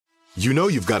You know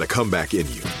you've got a comeback in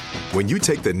you. When you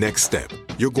take the next step,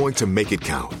 you're going to make it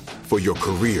count for your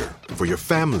career, for your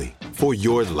family, for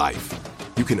your life.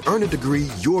 You can earn a degree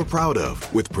you're proud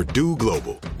of with Purdue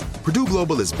Global. Purdue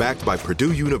Global is backed by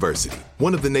Purdue University,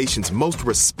 one of the nation's most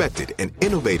respected and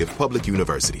innovative public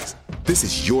universities. This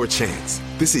is your chance.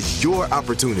 This is your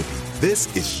opportunity.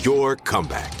 This is your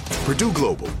comeback. Purdue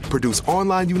Global, Purdue's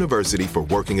online university for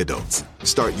working adults.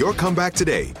 Start your comeback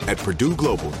today at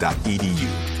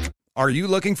purdueglobal.edu. Are you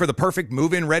looking for the perfect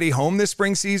move-in ready home this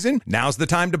spring season? Now's the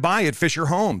time to buy at Fisher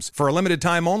Homes. For a limited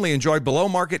time only, enjoy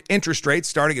below-market interest rates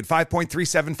starting at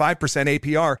 5.375%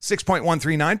 APR,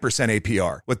 6.139%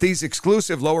 APR. With these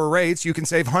exclusive lower rates, you can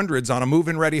save hundreds on a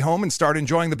move-in ready home and start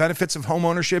enjoying the benefits of home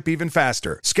ownership even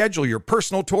faster. Schedule your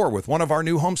personal tour with one of our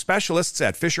new home specialists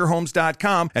at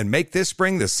FisherHomes.com and make this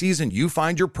spring the season you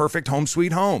find your perfect home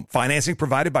sweet home. Financing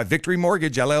provided by Victory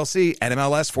Mortgage, LLC,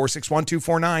 NMLS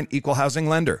 461249, Equal Housing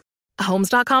Lender.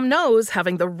 Homes.com knows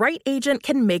having the right agent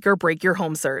can make or break your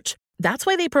home search. That's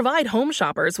why they provide home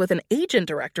shoppers with an agent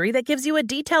directory that gives you a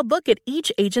detailed look at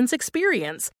each agent's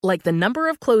experience, like the number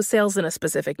of closed sales in a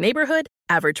specific neighborhood,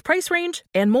 average price range,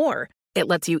 and more. It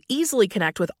lets you easily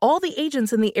connect with all the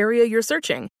agents in the area you're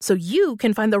searching, so you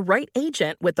can find the right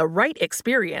agent with the right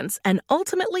experience and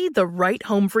ultimately the right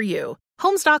home for you.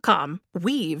 Homes.com.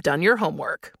 We've done your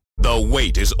homework. The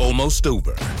wait is almost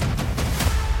over.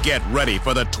 Get ready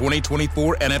for the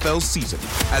 2024 NFL season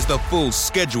as the full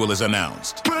schedule is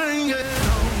announced.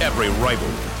 Every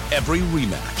rivalry, every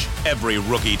rematch, every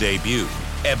rookie debut,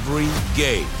 every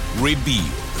game revealed.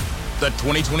 The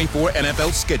 2024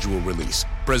 NFL schedule release,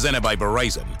 presented by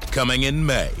Verizon, coming in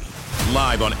May.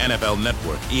 Live on NFL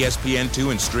Network, ESPN2,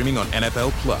 and streaming on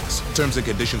NFL Plus. Terms and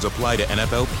conditions apply to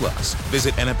NFL Plus.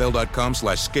 Visit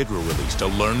NFL.com/schedule release to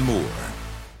learn more.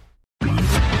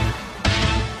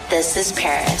 This is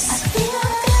Paris.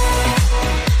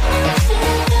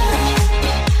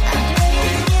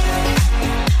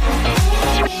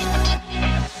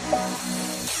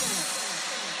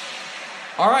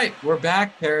 All right, we're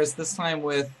back, Paris, this time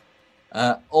with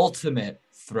ultimate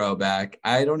throwback.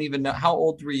 I don't even know. How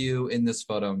old were you in this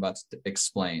photo I'm about to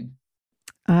explain?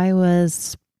 I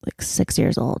was like 6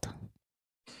 years old.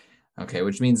 Okay,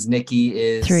 which means Nikki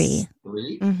is 3.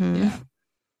 3? Mm-hmm. Yeah.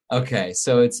 Okay,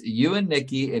 so it's you and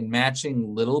Nikki in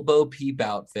matching Little Bo Peep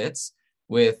outfits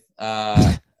with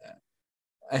your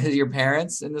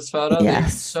parents in this photo. Yes.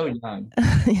 They're so young.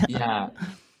 Yeah.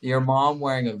 Your mom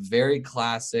wearing a very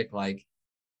classic, like,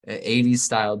 80s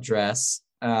style dress.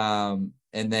 And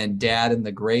then dad in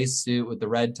the gray suit with the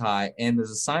red tie. And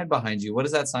there's a sign behind you. What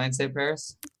does that sign say,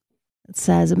 Paris? It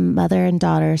says mother and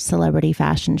daughter celebrity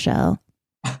fashion show.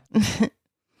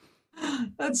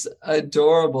 That's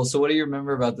adorable. So what do you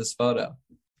remember about this photo?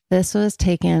 This was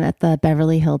taken at the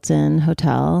Beverly Hilton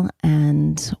Hotel,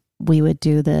 and we would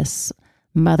do this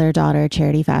mother-daughter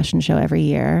charity fashion show every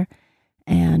year.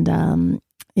 And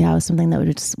it was something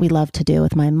that we loved to do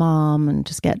with my mom and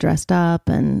just get dressed up,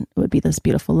 and it would be this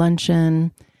beautiful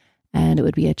luncheon, and it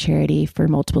would be a charity for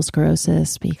multiple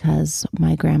sclerosis because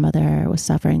my grandmother was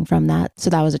suffering from that. So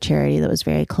that was a charity that was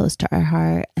very close to our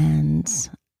heart, and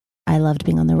I loved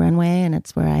being on the runway, and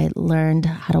it's where I learned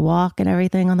how to walk and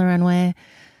everything on the runway.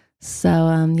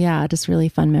 So, just really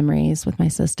fun memories with my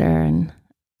sister and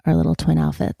our little twin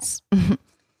outfits. Yeah,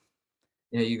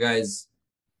 you guys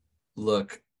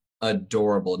look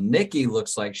adorable. Nikki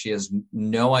looks like she has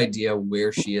no idea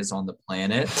where she is on the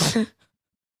planet.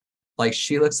 Like,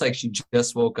 she looks like she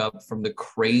just woke up from the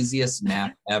craziest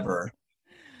nap ever.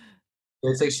 It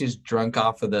looks like she's drunk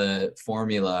off of the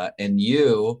formula, and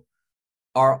you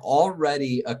are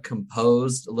already a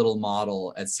composed little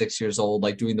model at 6 years old,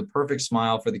 like doing the perfect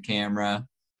smile for the camera.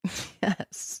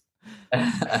 Yes.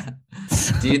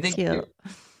 Do you think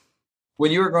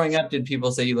when you were growing up, did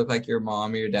people say you look like your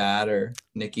mom or your dad or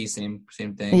Nikki? Same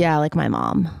thing? Yeah, like my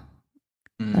mom.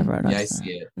 Yeah, I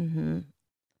see it. Mm-hmm.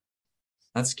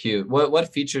 That's cute.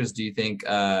 What features do you think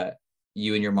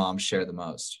you and your mom share the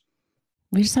most?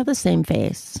 We just have the same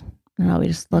face. We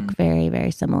just look very,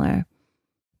 very similar.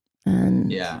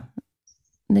 And yeah,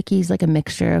 Nikki's like a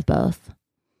mixture of both.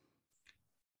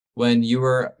 When you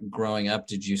were growing up,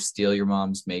 did you steal your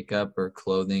mom's makeup or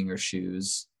clothing or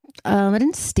shoes? I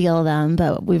didn't steal them,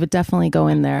 but we would definitely go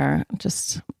in there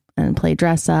and play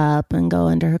dress up and go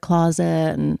into her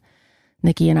closet. And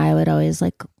Nikki and I would always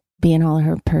like be in all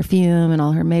her perfume and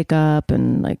all her makeup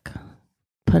and like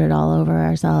put it all over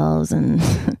ourselves. And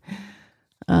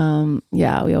we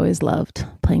always loved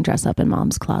playing dress up in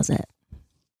mom's closet.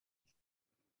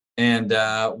 And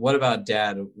what about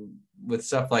dad? With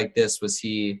stuff like this, was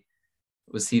he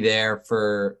Was he there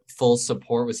for full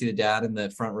support? Was he the dad in the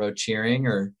front row cheering,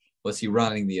 or was he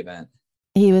running the event?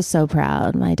 He was so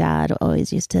proud. My dad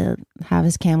always used to have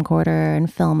his camcorder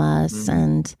and film us,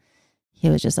 and he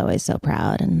was just always so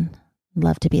proud and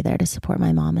loved to be there to support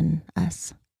my mom and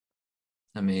us.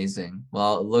 Amazing.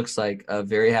 Well, it looks like a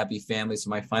very happy family. So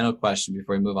my final question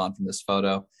before we move on from this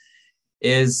photo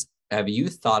is, have you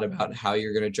thought about how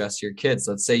you're going to dress your kids?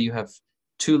 Let's say you have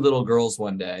 2 little girls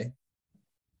one day.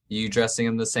 You dressing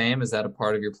them the same? Is that a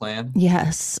part of your plan?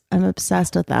 Yes, I'm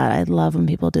obsessed with that. I love when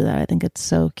people do that. I think it's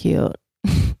so cute.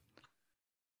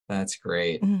 That's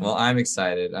great. Well, I'm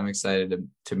excited. I'm excited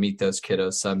to meet those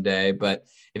kiddos someday. But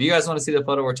if you guys want to see the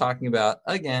photo we're talking about,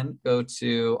 again, go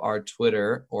to our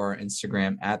Twitter or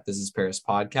Instagram at This Is Paris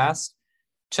Podcast.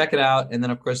 Check it out. And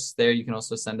then, of course, there you can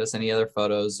also send us any other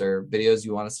photos or videos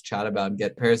you want us to chat about and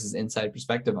get Paris's inside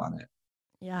perspective on it.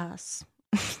 Yes.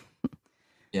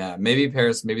 Yeah, maybe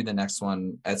Paris, maybe the next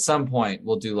one at some point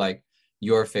we'll do like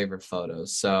your favorite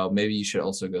photos. So maybe you should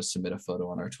also go submit a photo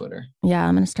on our Twitter. Yeah,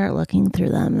 I'm going to start looking through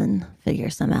them and figure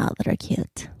some out that are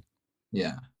cute.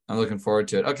 Yeah, I'm looking forward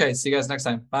to it. Okay, see you guys next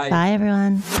time. Bye. Bye,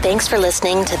 everyone. Thanks for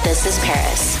listening to This Is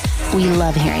Paris. We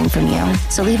love hearing from you.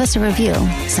 So leave us a review.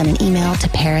 Send an email to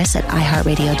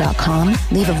paris@iheartradio.com.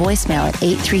 Leave a voicemail at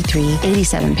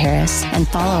 833-87-PARIS. And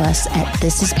follow us at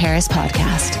This Is Paris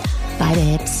Podcast. Bye,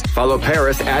 babes. Follow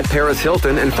Paris at Paris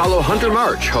Hilton and follow Hunter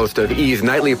March, host of E's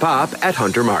Nightly Pop, at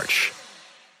Hunter March.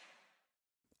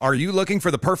 Are you looking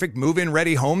for the perfect move-in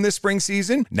ready home this spring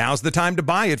season? Now's the time to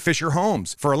buy at Fisher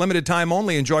Homes. For a limited time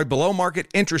only, enjoy below-market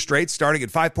interest rates starting at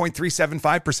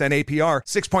 5.375% APR,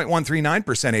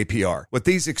 6.139% APR. With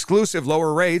these exclusive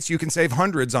lower rates, you can save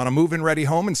hundreds on a move-in ready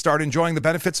home and start enjoying the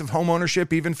benefits of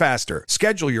homeownership even faster.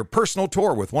 Schedule your personal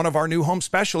tour with one of our new home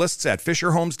specialists at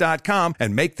FisherHomes.com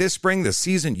and make this spring the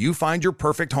season you find your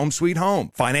perfect home sweet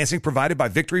home. Financing provided by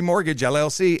Victory Mortgage,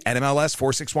 LLC, NMLS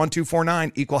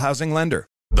 461249, Equal Housing Lender.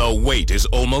 The wait is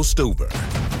almost over.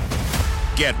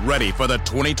 Get ready for the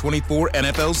 2024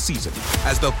 NFL season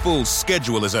as the full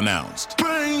schedule is announced.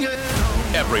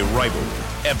 Every rivalry,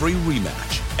 every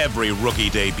rematch, every rookie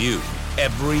debut,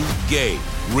 every game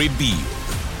revealed.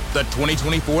 The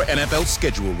 2024 NFL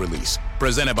schedule release,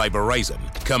 presented by Verizon,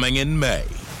 coming in May.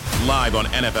 Live on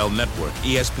NFL Network,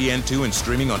 ESPN2, and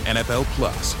streaming on NFL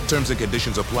Plus. Terms and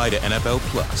conditions apply to NFL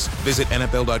Plus. Visit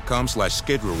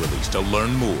NFL.com/schedule release to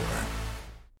learn more.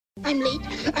 I'm late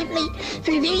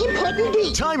for a very important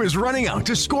date. Time is running out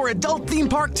to score adult theme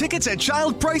park tickets at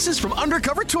child prices from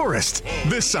Undercover Tourist.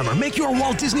 This summer, make your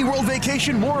Walt Disney World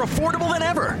vacation more affordable than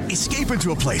ever. Escape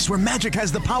into a place where magic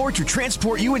has the power to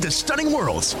transport you into stunning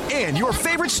worlds and your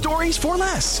favorite stories for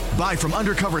less. Buy from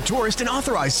Undercover Tourist, an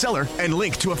authorized seller, and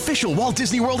link to official Walt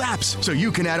Disney World apps so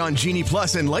you can add on Genie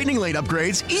Plus and Lightning Lane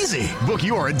upgrades easy. Book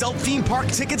your adult theme park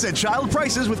tickets at child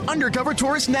prices with Undercover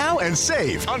Tourist now and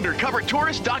save.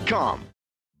 UndercoverTourist.com.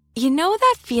 You know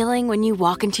that feeling when you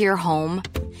walk into your home,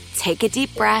 take a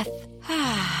deep breath,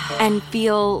 and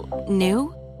feel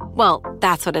new? Well,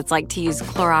 that's what it's like to use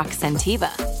Clorox Scentiva.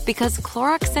 Because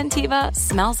Clorox Scentiva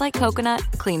smells like coconut,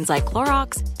 cleans like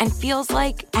Clorox, and feels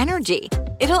like energy.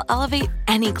 It'll elevate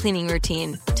any cleaning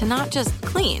routine to not just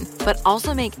clean, but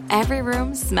also make every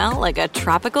room smell like a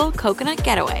tropical coconut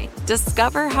getaway.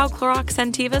 Discover how Clorox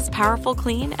Scentiva's powerful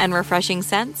clean and refreshing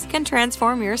scents can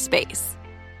transform your space.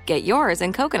 Get yours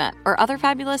in coconut or other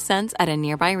fabulous scents at a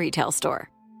nearby retail store.